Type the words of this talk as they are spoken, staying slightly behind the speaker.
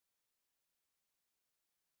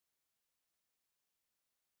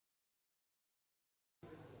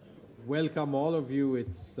welcome all of you.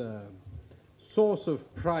 It's a source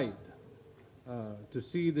of pride to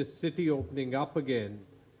see this city opening up again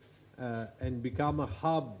and become a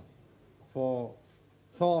hub for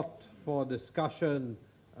thought, for discussion,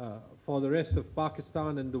 for the rest of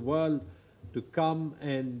Pakistan and the world to come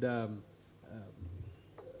and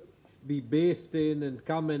be based in and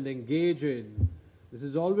come and engage in. This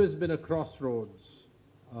has always been a crossroads,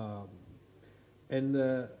 and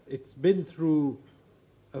it's been through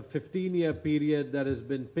a 15-year period that has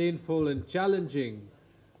been painful and challenging,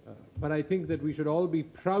 but I think that we should all be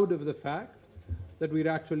proud of the fact that we're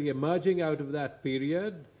actually emerging out of that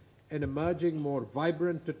period and emerging more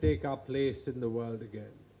vibrant to take our place in the world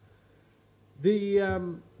again.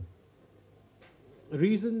 The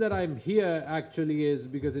reason that I'm here actually is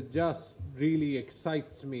because it just really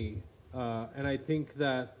excites me, and I think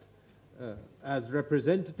that as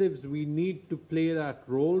representatives we need to play that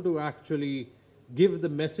role to actually give the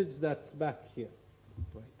message that's back here.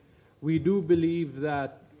 Right? We do believe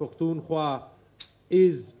that Pakhtunkhwa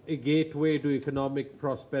is a gateway to economic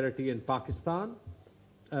prosperity in Pakistan,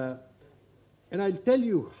 and I'll tell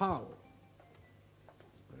you how.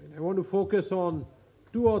 Right? I want to focus on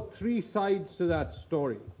 2 or 3 sides to that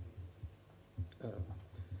story.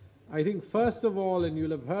 I think first of all, and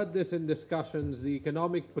you'll have heard this in discussions, the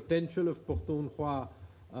economic potential of Pakhtunkhwa,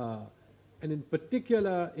 and in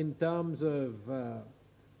particular in terms of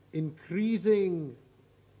increasing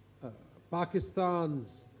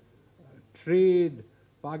Pakistan's trade,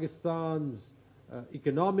 Pakistan's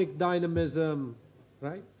economic dynamism,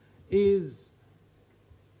 right, is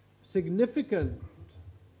significant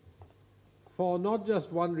for not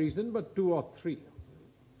just one reason, but 2 or 3.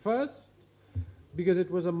 First, because it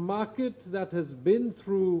was a market that has been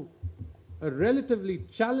through a relatively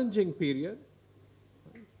challenging period.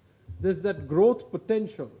 There's that growth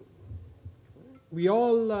potential. We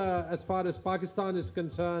all, as far as Pakistan is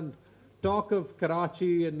concerned, talk of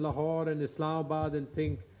Karachi and Lahore and Islamabad and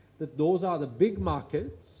think that those are the big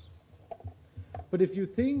markets. But if you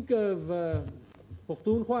think of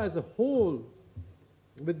Pakhtunkhwa as a whole,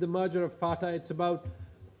 with the merger of FATA, it's about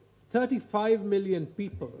 35 million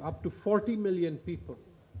people, up to 40 million people.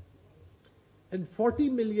 And 40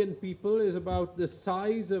 million people is about the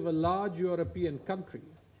size of a large European country.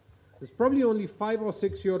 There's probably only 5 or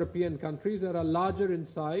 6 European countries that are larger in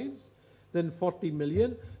size than 40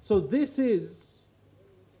 million. So this is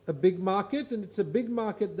a big market, and it's a big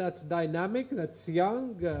market that's dynamic, that's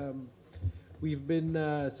young. We've been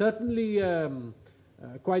certainly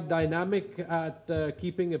quite dynamic at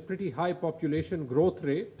keeping a pretty high population growth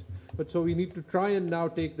rate. But so we need to try and now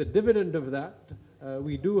take the dividend of that.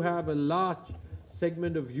 We do have a large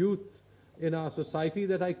segment of youth in our society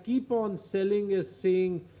that I keep on selling as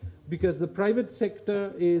saying, because the private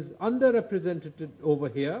sector is underrepresented over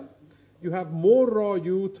here, you have more raw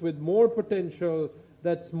youth with more potential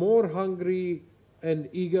that's more hungry and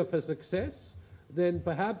eager for success than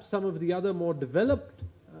perhaps some of the other more developed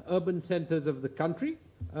urban centers of the country,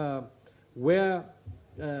 where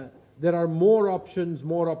there are more options,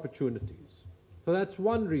 more opportunities. So that's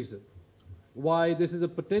one reason why this is a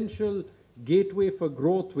potential gateway for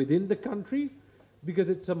growth within the country, because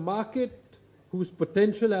it's a market whose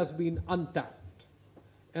potential has been untapped.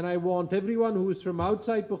 And I want everyone who is from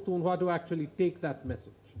outside Pakhtunkhwa to actually take that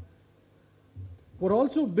message. What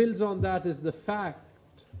also builds on that is the fact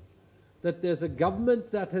that there's a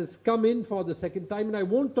government that has come in for the second time, and I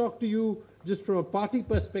won't talk to you just from a party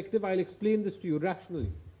perspective, I'll explain this to you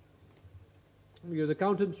rationally. Because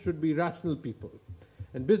accountants should be rational people,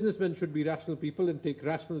 and businessmen should be rational people and take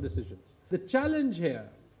rational decisions. The challenge here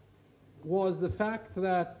was the fact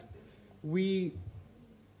that we,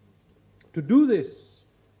 to do this,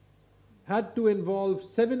 had to involve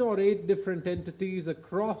 7 or 8 different entities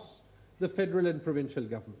across the federal and provincial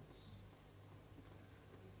governments.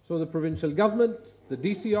 So the provincial government, the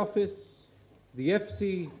DC office, the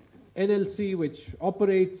FC, NLC, which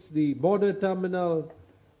operates the border terminal,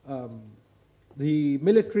 the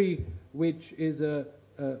military, which is a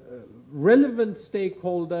relevant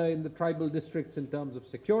stakeholder in the tribal districts in terms of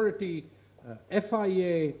security,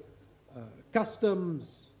 FIA,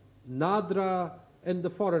 customs, NADRA, and the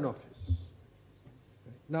Foreign Office.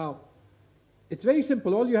 Now, it's very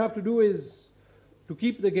simple. All you have to do is to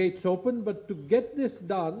keep the gates open, but to get this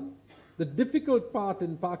done, the difficult part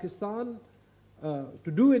in Pakistan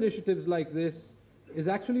to do initiatives like this is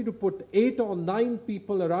actually to put 8 or 9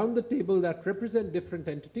 people around the table that represent different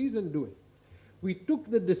entities and do it. We took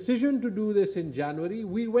the decision to do this in January.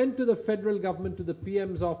 We went to the federal government, to the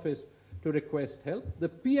PM's office, to request help. The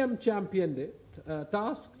PM championed it.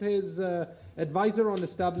 tasked his advisor on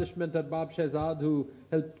establishment at Bab Shehzad, who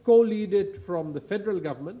helped co-lead it from the federal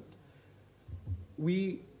government.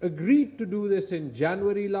 We agreed to do this in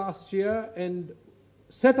January last year and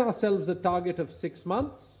set ourselves a target of 6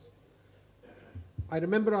 months. I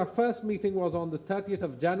remember our first meeting was on the 30th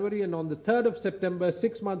of January, and on the 3rd of September,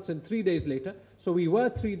 6 months and 3 days later, so we were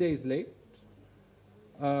 3 days late,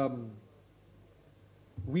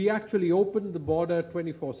 we actually opened the border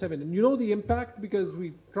 24/7. And you know the impact, because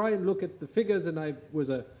we try and look at the figures, and I was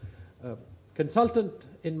a consultant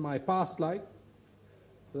in my past life.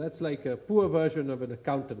 So that's like a poor version of an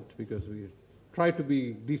accountant, because we try to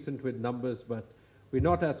be decent with numbers, but we're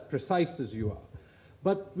not as precise as you are.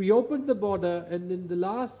 But we opened the border, and in the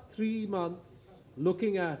last 3 months,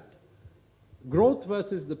 looking at growth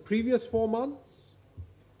versus the previous 4 months,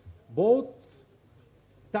 both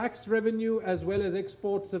tax revenue as well as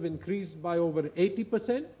exports have increased by over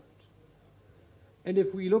 80%. And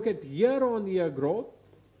if we look at year-on-year growth,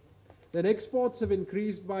 then exports have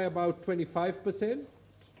increased by about 25%,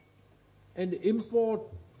 and import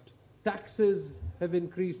taxes have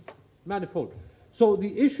increased manifold. So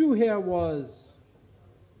the issue here was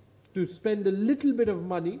to spend a little bit of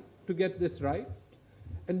money to get this right.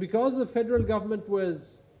 And because the federal government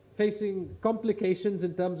was facing complications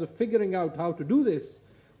in terms of figuring out how to do this,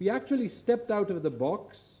 we actually stepped out of the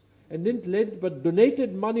box and didn't lend but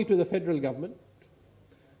donated money to the federal government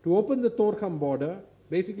to open the Torkham border,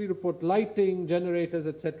 basically to put lighting, generators,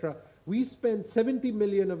 etc. We spent 70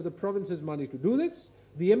 million of the province's money to do this.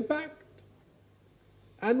 The impact,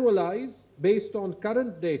 annualized, based on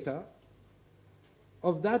current data,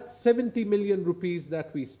 of that 70 million rupees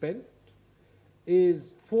that we spent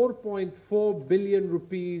is 4.4 billion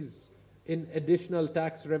rupees in additional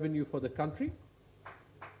tax revenue for the country.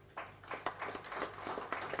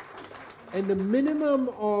 And a minimum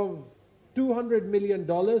of $200 million,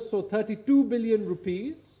 so 32 billion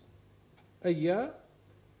rupees a year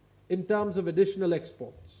in terms of additional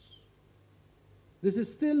exports. This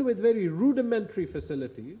is still with very rudimentary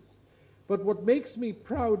facilities, but what makes me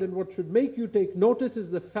proud and what should make you take notice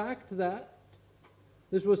is the fact that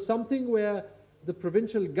this was something where the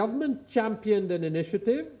provincial government championed an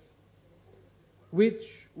initiative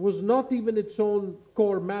which was not even its own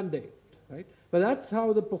core mandate, right? But that's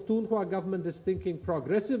how the Pakhtunkhwa government is thinking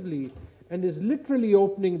progressively and is literally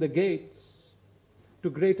opening the gates to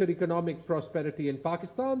greater economic prosperity in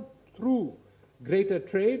Pakistan through greater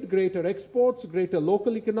trade, greater exports, greater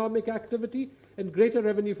local economic activity, and greater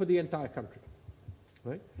revenue for the entire country,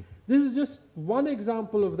 right? This is just one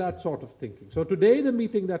example of that sort of thinking. So today the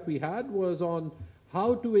meeting that we had was on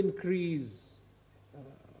how to increase,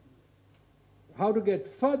 how to get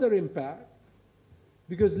further impact,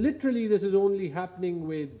 because literally this is only happening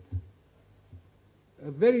with a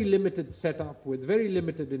very limited setup, with very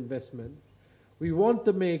limited investment. We want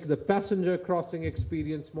to make the passenger crossing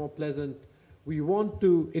experience more pleasant. We want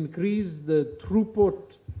to increase the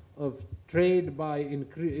throughput of trade by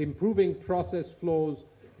improving process flows,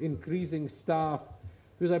 increasing staff.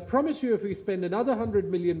 Because I promise you, if we spend another 100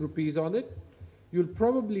 million rupees on it, you'll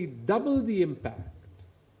probably double the impact.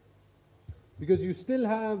 Because you still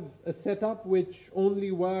have a setup which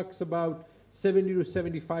only works about 70 to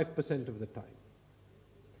 75% of the time.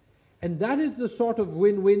 And that is the sort of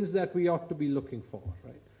win-wins that we ought to be looking for,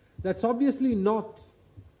 right? That's obviously not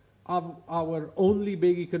our only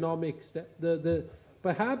big economic step.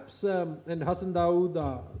 Perhaps, and Hassan Dawood,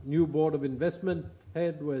 our new Board of Investment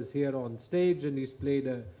head, was here on stage, and he's played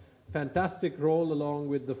a fantastic role along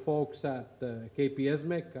with the folks at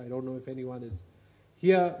KPSMEC. I don't know if anyone is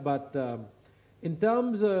here, but in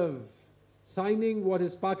terms of signing what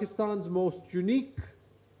is Pakistan's most unique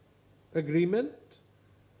agreement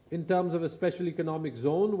in terms of a special economic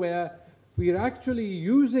zone, where we are actually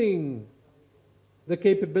using the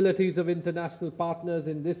capabilities of international partners,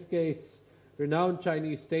 in this case renowned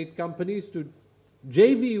Chinese state companies, to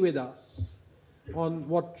JV with us on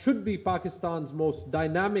what should be Pakistan's most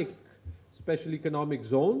dynamic special economic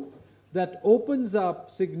zone that opens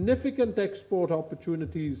up significant export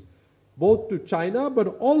opportunities both to China, but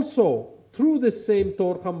also through this same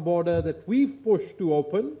Torkham border that we've pushed to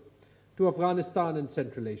open to Afghanistan and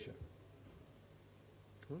Central Asia.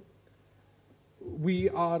 We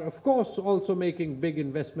are, of course, also making big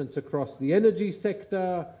investments across the energy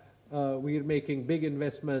sector. We are making big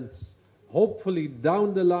investments, hopefully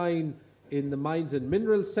down the line, in the mines and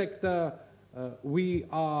minerals sector. We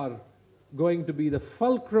are going to be the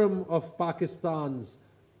fulcrum of Pakistan's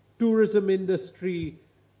tourism industry,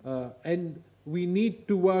 and we need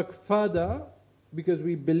to work further, because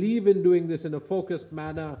we believe in doing this in a focused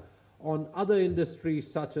manner, on other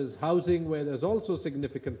industries such as housing, where there's also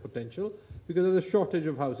significant potential because of the shortage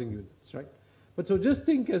of housing units, right? But so just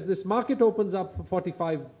think, as this market opens up for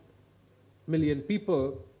 45 million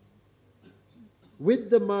people, with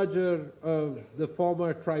the merger of the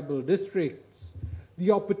former tribal districts,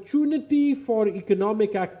 the opportunity for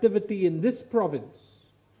economic activity in this province,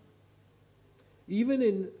 even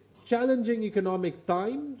in challenging economic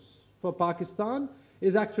times for Pakistan,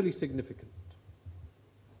 is actually significant.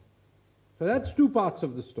 So that's two parts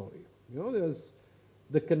of the story. There's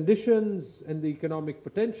the conditions and the economic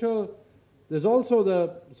potential. There's also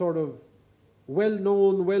the sort of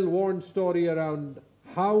well-known, well-worn story around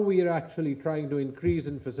how we are actually trying to increase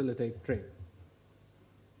and facilitate trade.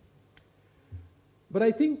 But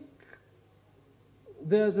I think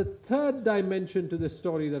there's a third dimension to this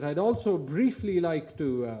story that I'd also briefly like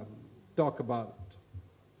to talk about.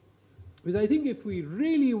 Because I think if we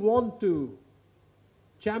really want to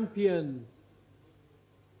champion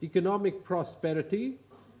economic prosperity,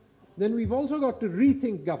 then we've also got to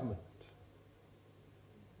rethink government.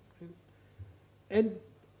 And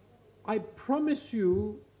I promise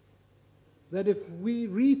you that if we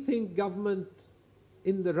rethink government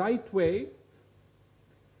in the right way,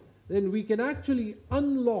 then we can actually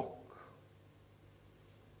unlock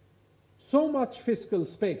so much fiscal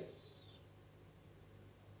space.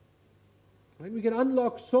 Right? We can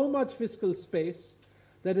unlock so much fiscal space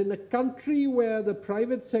that in a country where the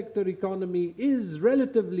private sector economy is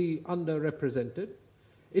relatively underrepresented,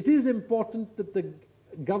 it is important that the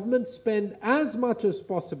government spend as much as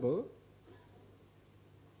possible,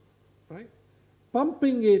 right,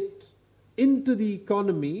 pumping it into the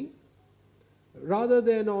economy rather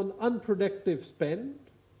than on unproductive spend,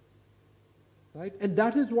 right? And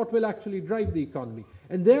that is what will actually drive the economy.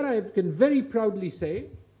 And there I can very proudly say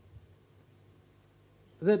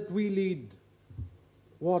that we lead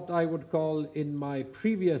what I would call in my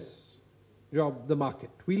previous job the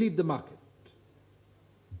market. We lead the market.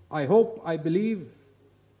 I hope, I believe,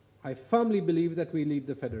 I firmly believe that we lead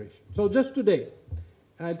the Federation. So just today,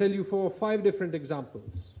 and I'll tell you 4 or 5 different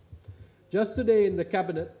examples. Just today in the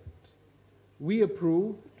Cabinet, we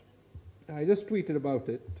approved, I just tweeted about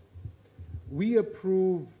it, we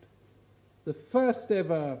approved the first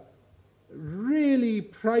ever really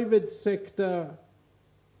private sector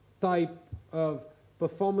type of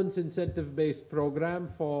performance incentive-based program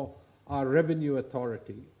for our revenue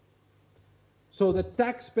authority. So the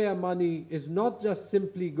taxpayer money is not just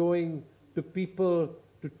simply going to people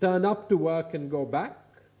to turn up to work and go back,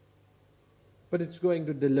 but it's going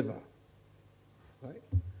to deliver. Right?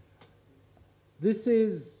 This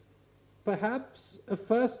is perhaps a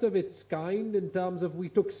first of its kind in terms of we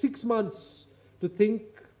took 6 months to think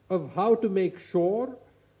of how to make sure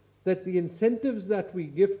that the incentives that we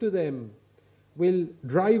give to them will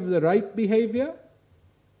drive the right behavior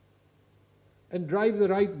and drive the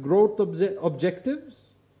right growth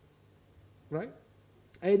objectives, right?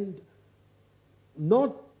 And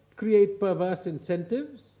not create perverse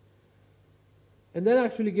incentives, and then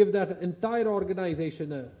actually give that entire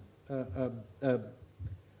organization a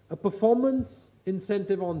performance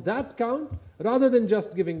incentive on that count rather than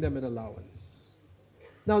just giving them an allowance.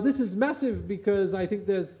 Now this is massive because I think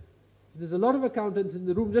there's a lot of accountants in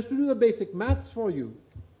the room. Just to do the basic maths for you,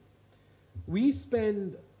 we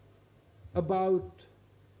spend about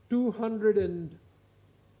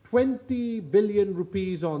 220 billion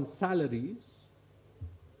rupees on salaries,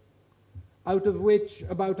 out of which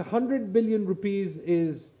about 100 billion rupees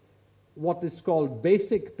is what is called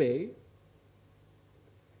basic pay,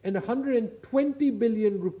 and 120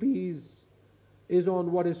 billion rupees is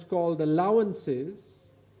on what is called allowances.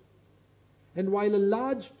 And while a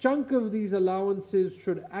large chunk of these allowances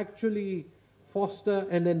should actually foster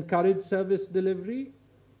and encourage service delivery,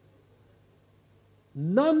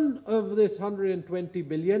 none of this 120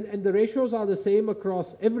 billion, and the ratios are the same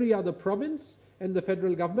across every other province and the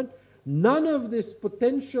federal government, none of this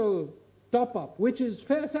potential top-up, which is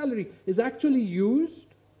fair salary, is actually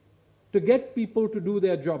used to get people to do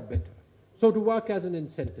their job better, so to work as an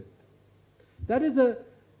incentive. That is a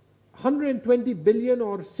 120 billion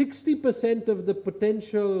or 60% of the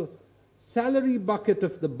potential salary bucket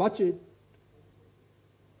of the budget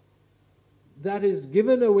that is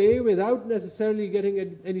given away without necessarily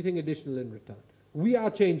getting anything additional in return. We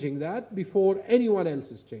are changing that before anyone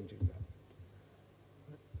else is changing that.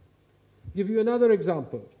 Give you another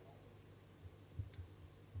example.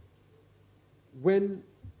 When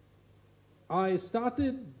I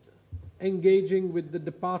started engaging with the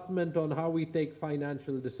department on how we take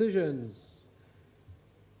financial decisions,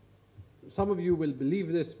 some of you will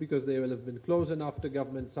believe this because they will have been close enough to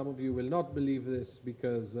government. Some of you will not believe this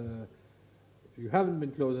because you haven't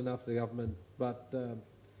been close enough to government. But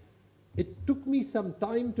it took me some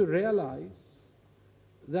time to realize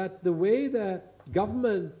that the way that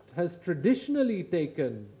government has traditionally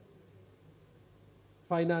taken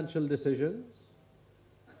financial decisions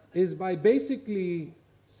is by basically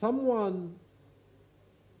someone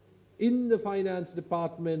in the finance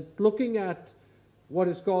department looking at what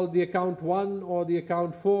is called the account 1 or the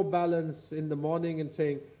account 4 balance in the morning and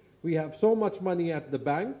saying, we have so much money at the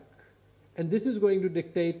bank and this is going to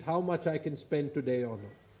dictate how much I can spend today or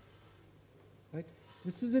not. Right?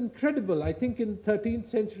 This is incredible. I think in 13th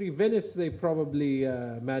century Venice they probably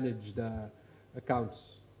managed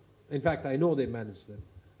accounts. In fact, I know they managed them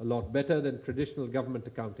a lot better than traditional government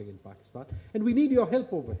accounting in Pakistan. And we need your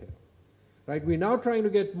help over here. Right? We're now trying to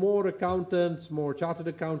get more accountants, more chartered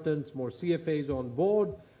accountants, more CFAs on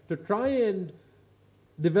board to try and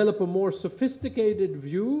develop a more sophisticated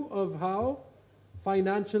view of how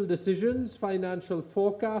financial decisions, financial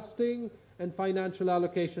forecasting, and financial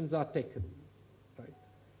allocations are taken. Right?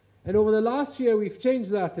 And over the last year, we've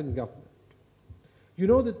changed that in government. You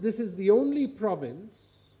know that this is the only province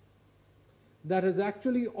that has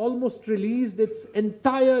actually almost released its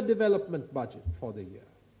entire development budget for the year.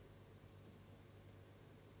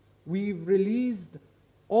 We've released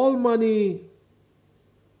all money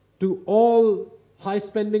to all high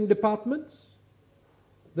spending departments,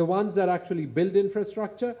 the ones that actually build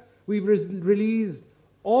infrastructure. We've released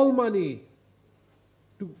all money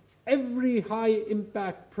to every high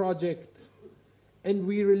impact project, and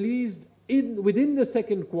we released within the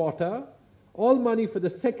second quarter all money for the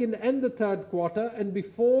second and the third quarter, and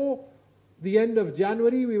before the end of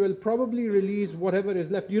January we will probably release whatever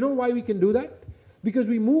is left. You know why we can do that? Because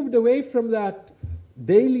we moved away from that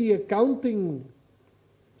daily accounting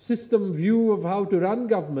system view of how to run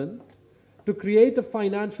government to create a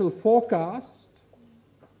financial forecast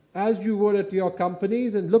as you would at your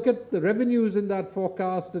companies and look at the revenues in that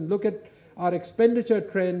forecast and look at our expenditure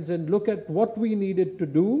trends and look at what we needed to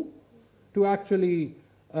do to actually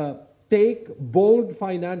take bold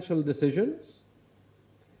financial decisions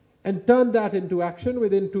and turn that into action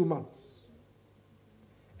within 2 months.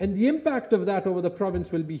 And the impact of that over the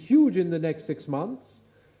province will be huge in the next 6 months,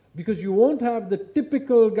 because you won't have the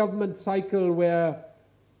typical government cycle where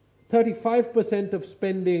 35% of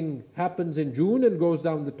spending happens in June and goes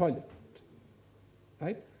down the toilet.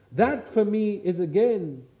 Right? That for me is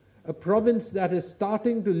again a province that is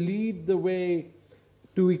starting to lead the way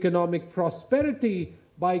to economic prosperity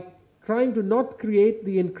by trying to not create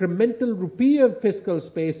the incremental rupee of fiscal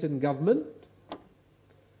space in government,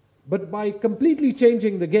 but by completely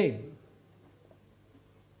changing the game.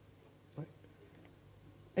 Right?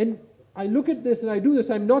 And I look at this and I do this.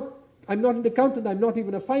 I'm not an accountant, I'm not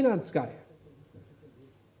even a finance guy.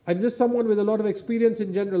 I'm just someone with a lot of experience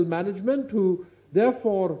in general management who,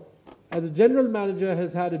 therefore, as a general manager,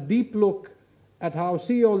 has had a deep look at how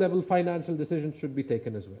CEO level financial decisions should be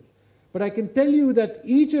taken as well. But I can tell you that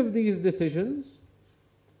each of these decisions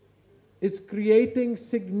is creating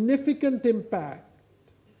significant impact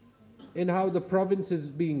in how the province is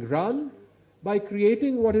being run by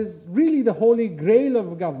creating what is really the holy grail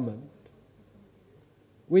of government,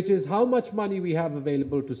 which is how much money we have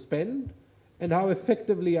available to spend and how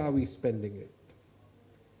effectively are we spending it.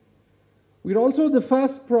 We're also the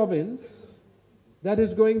first province that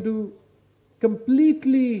is going to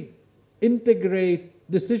completely integrate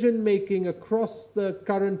decision making across the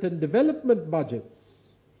current and development budgets,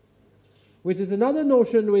 which is another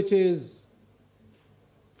notion which is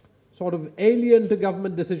sort of alien to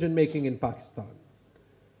government decision making in Pakistan.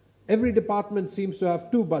 Every department seems to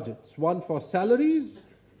have 2 budgets, one for salaries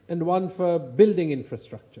and one for building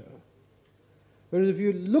infrastructure. Whereas if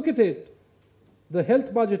you look at it, the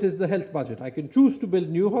health budget is the health budget. I can choose to build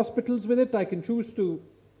new hospitals with it, I can choose to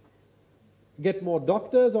get more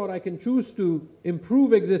doctors, or I can choose to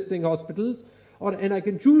improve existing hospitals, and I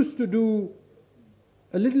can choose to do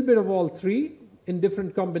a little bit of all 3 in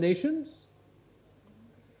different combinations.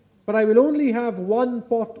 But I will only have one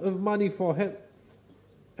pot of money for health,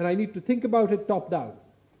 and I need to think about it top down.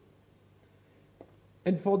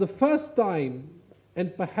 And for the first time,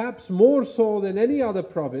 and perhaps more so than any other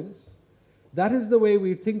province, that is the way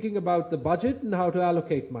we're thinking about the budget and how to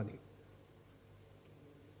allocate money.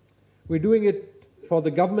 We're doing it for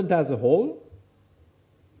the government as a whole,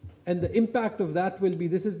 and the impact of that will be,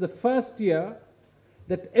 this is the first year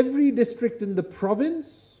that every district in the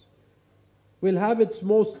province will have its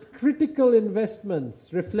most critical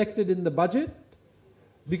investments reflected in the budget,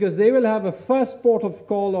 because they will have a first port of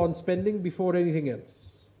call on spending before anything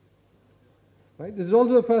else. Right? This is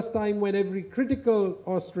also the first time when every critical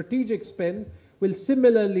or strategic spend will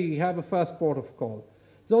similarly have a first port of call.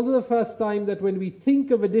 It's also the first time that when we think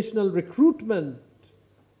of additional recruitment,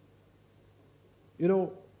 you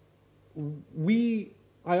know,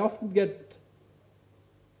 I often get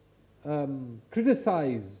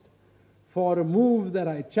criticized for a move that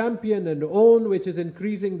I champion and own, which is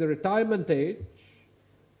increasing the retirement age,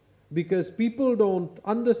 because people don't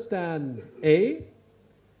understand, A,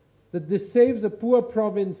 that this saves a poor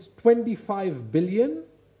province 25 billion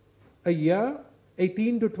a year,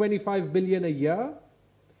 18 to 25 billion a year,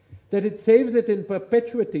 that it saves it in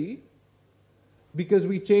perpetuity because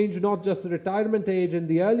we change not just the retirement age and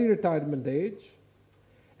the early retirement age,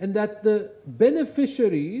 and that the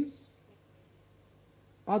beneficiaries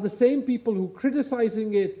are the same people who are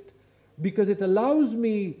criticizing it because it allows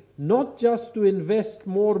me not just to invest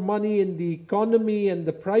more money in the economy and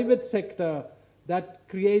the private sector that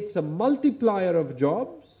creates a multiplier of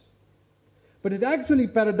jobs, but it actually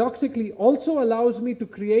paradoxically also allows me to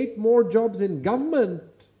create more jobs in government,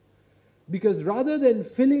 because rather than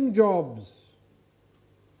filling jobs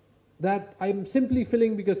that I'm simply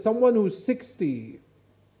filling because someone who's 60,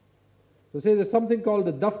 so say there's something called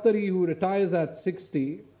a daftari who retires at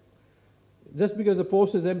 60, just because the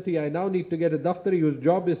post is empty, I now need to get a daftari whose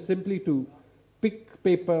job is simply to pick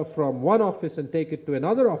paper from one office and take it to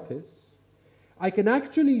another office. I can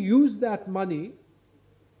actually use that money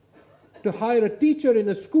to hire a teacher in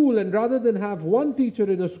a school, and rather than have one teacher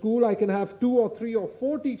in a school, I can have 2 or 3 or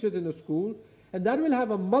 4 teachers in a school, and that will have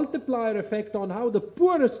a multiplier effect on how the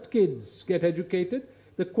poorest kids get educated,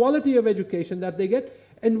 the quality of education that they get,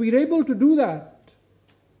 and we're able to do that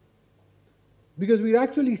because we're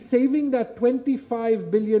actually saving that 25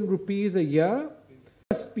 billion rupees a year.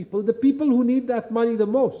 People, the people who need that money the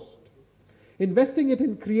most, investing it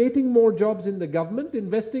in creating more jobs in the government,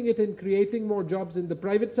 investing it in creating more jobs in the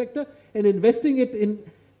private sector, and investing it in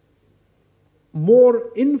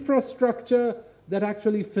more infrastructure that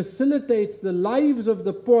actually facilitates the lives of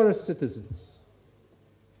the poorest citizens.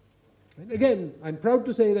 And again, I'm proud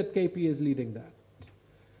to say that KP is leading that.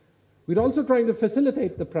 We're also trying to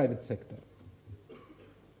facilitate the private sector.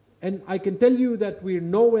 And I can tell you that we're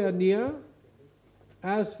nowhere near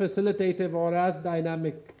as facilitative or as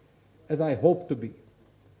dynamic as I hope to be.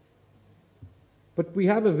 But we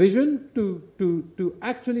have a vision to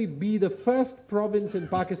actually be the first province in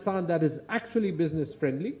Pakistan that is actually business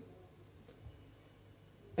friendly.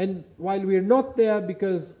 And while we're not there,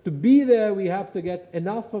 because to be there we have to get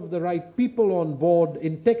enough of the right people on board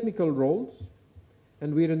in technical roles,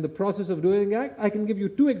 and we're in the process of doing that. I can give you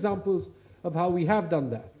 2 examples of how we have done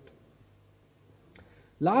that.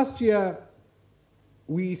 Last year,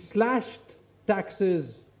 we slashed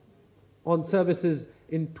taxes on services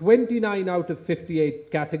in 29 out of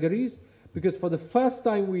 58 categories, because for the first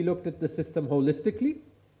time we looked at the system holistically.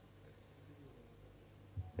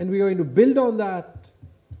 And we're going to build on that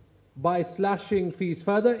by slashing fees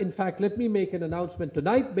further. In fact, let me make an announcement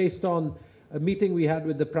tonight based on a meeting we had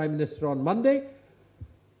with the Prime Minister on Monday.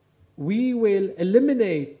 We will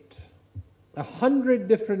eliminate 100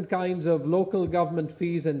 different kinds of local government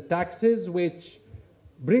fees and taxes which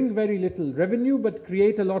bring very little revenue but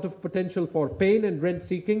create a lot of potential for pain and rent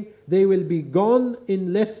seeking. They will be gone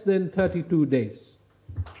in less than 32 days.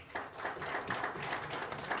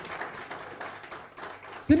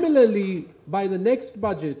 Similarly, by the next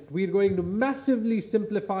budget, we're going to massively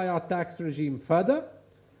simplify our tax regime further,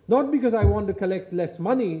 not because I want to collect less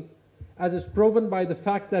money, as is proven by the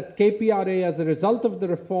fact that KPRA, as a result of the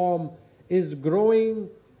reform, is growing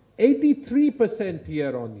 83%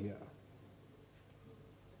 year on year.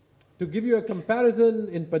 To give you a comparison,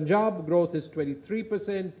 in Punjab, growth is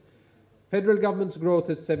 23%, federal government's growth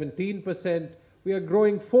is 17%. We are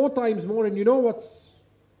growing 4 times more, and you know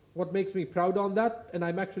what makes me proud on that? And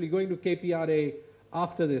I'm actually going to KPRA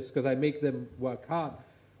after this because I make them work hard.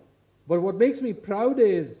 But what makes me proud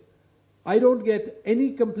is I don't get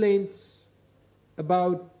any complaints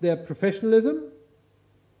about their professionalism.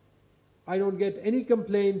 I don't get any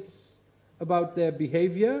complaints about their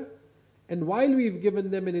behavior. And while we've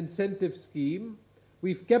given them an incentive scheme,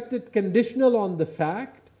 we've kept it conditional on the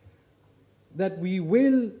fact that we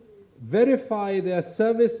will verify their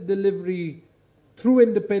service delivery through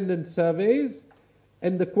independent surveys,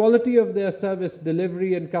 and the quality of their service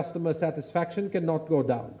delivery and customer satisfaction cannot go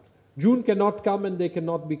down. June cannot come and they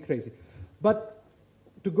cannot be crazy. But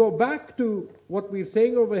to go back to what we're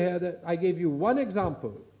saying over here, that I gave you one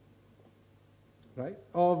example, right,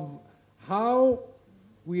 of how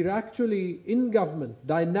we're actually in government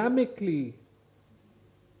dynamically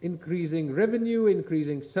increasing revenue,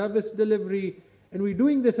 increasing service delivery, and we're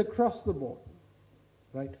doing this across the board.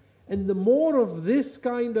 right? And the more of this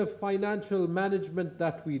kind of financial management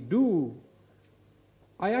that we do,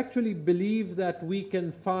 I actually believe that we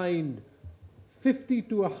can find 50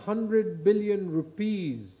 to 100 billion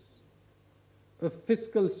rupees of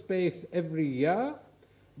fiscal space every year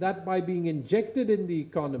that, by being injected in the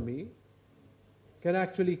economy, can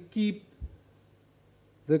actually keep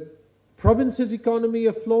the province's economy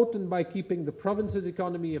afloat, and by keeping the province's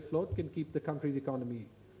economy afloat, can keep the country's economy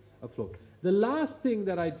afloat. The last thing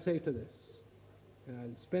that I'd say to this, and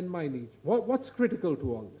I'll spend my need, what's critical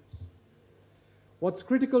to all this? What's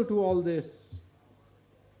critical to all this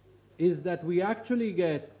is that we actually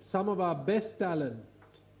get some of our best talent,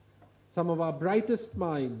 some of our brightest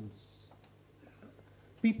minds,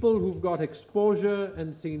 people who've got exposure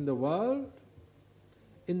and seen the world,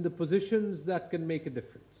 in the positions that can make a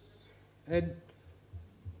difference. And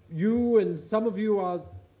you and some of you are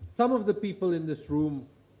some of the people in this room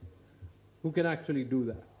who can actually do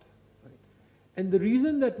that. Right? And the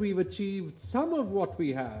reason that we've achieved some of what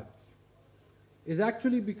we have is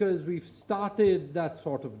actually because we've started that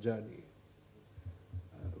sort of journey.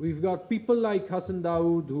 We've got people like Hassan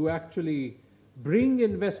Dawood who actually bring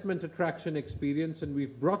investment attraction experience, and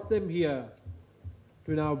we've brought them here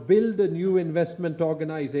to now build a new investment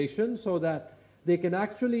organization so that they can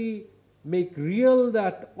actually make real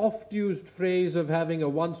that oft-used phrase of having a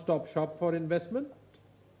one-stop shop for investment.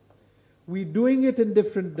 We're doing it in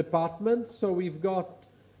different departments, so we've got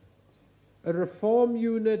a reform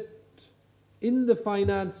unit in the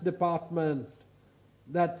finance department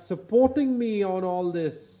that's supporting me on all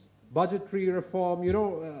this budgetary reform,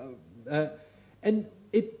 and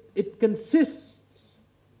it consists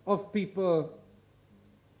of people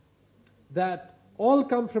that all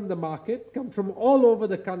come from the market, come from all over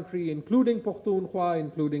the country, including Pakhtunkhwa,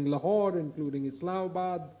 including Lahore, including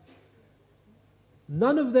Islamabad.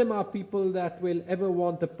 None of them are people that will ever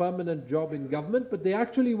want a permanent job in government, but they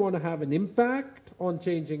actually want to have an impact on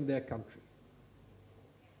changing their country.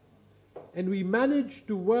 And we managed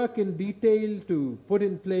to work in detail to put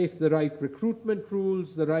in place the right recruitment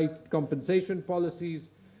rules, the right compensation policies,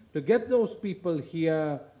 to get those people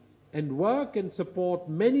here and work and support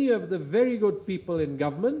many of the very good people in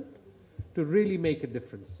government to really make a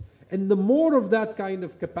difference. And the more of that kind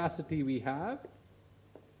of capacity we have,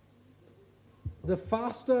 the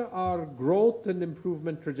faster our growth and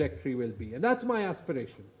improvement trajectory will be. And that's my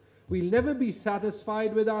aspiration. We'll never be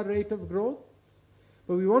satisfied with our rate of growth,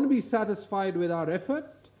 but we want to be satisfied with our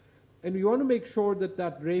effort, and we want to make sure that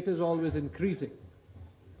that rate is always increasing.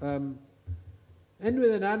 And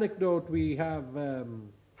with an anecdote, we have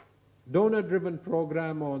donor-driven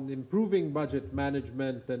program on improving budget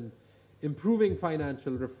management and improving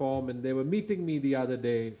financial reform, and they were meeting me the other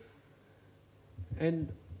day,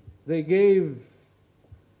 and they gave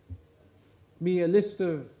me a list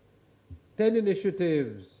of 10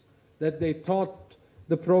 initiatives that they thought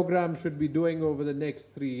the program should be doing over the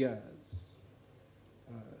next 3 years.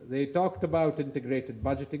 They talked about integrated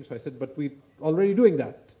budgeting, so I said, but we're already doing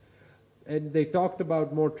that. And they talked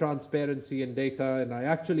about more transparency and data, and I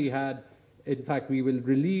actually had, in fact, we will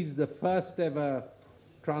release the first ever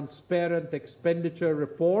transparent expenditure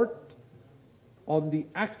report on the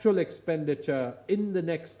actual expenditure in the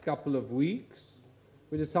next couple of weeks,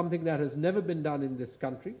 which is something that has never been done in this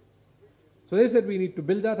country. So they said we need to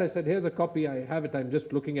build that. I said, here's a copy, I have it, I'm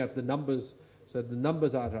just looking at the numbers, so the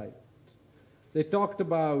numbers are right. They talked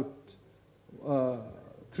about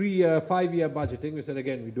 3-year, 5-year budgeting. We said,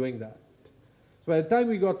 again, we're doing that. So by the time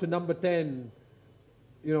we got to number 10,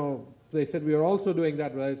 they said we are also doing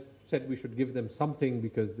that. But I said we should give them something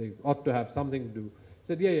because they ought to have something to do. I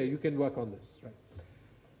said, yeah, you can work on this, right?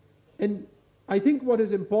 And I think what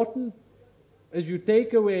is important as you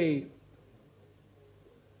take away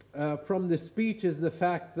from this speech is the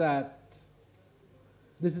fact that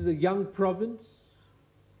this is a young province.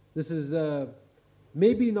 This is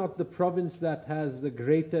maybe not the province that has the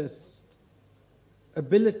greatest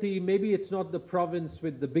ability. Maybe it's not the province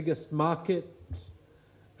with the biggest market.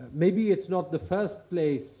 Maybe it's not the first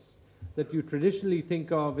place that you traditionally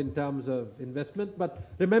think of in terms of investment.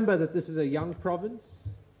 But remember that this is a young province.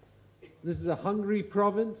 This is a hungry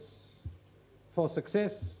province for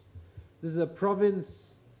success. This is a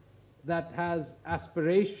province that has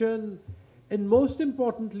aspiration. And most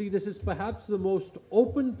importantly, this is perhaps the most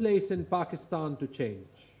open place in Pakistan to change.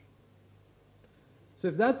 So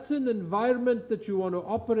if that's an environment that you want to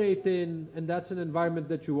operate in, and that's an environment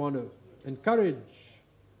that you want to encourage,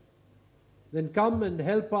 then come and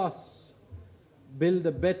help us build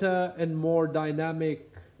a better and more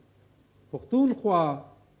dynamic Pakhtunkhwa,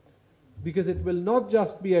 because it will not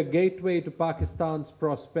just be a gateway to Pakistan's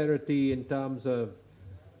prosperity in terms of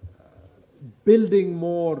building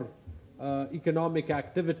more economic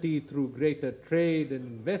activity through greater trade and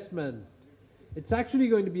investment. It's actually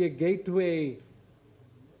going to be a gateway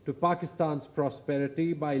to Pakistan's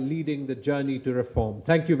prosperity by leading the journey to reform.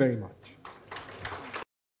 Thank you very much.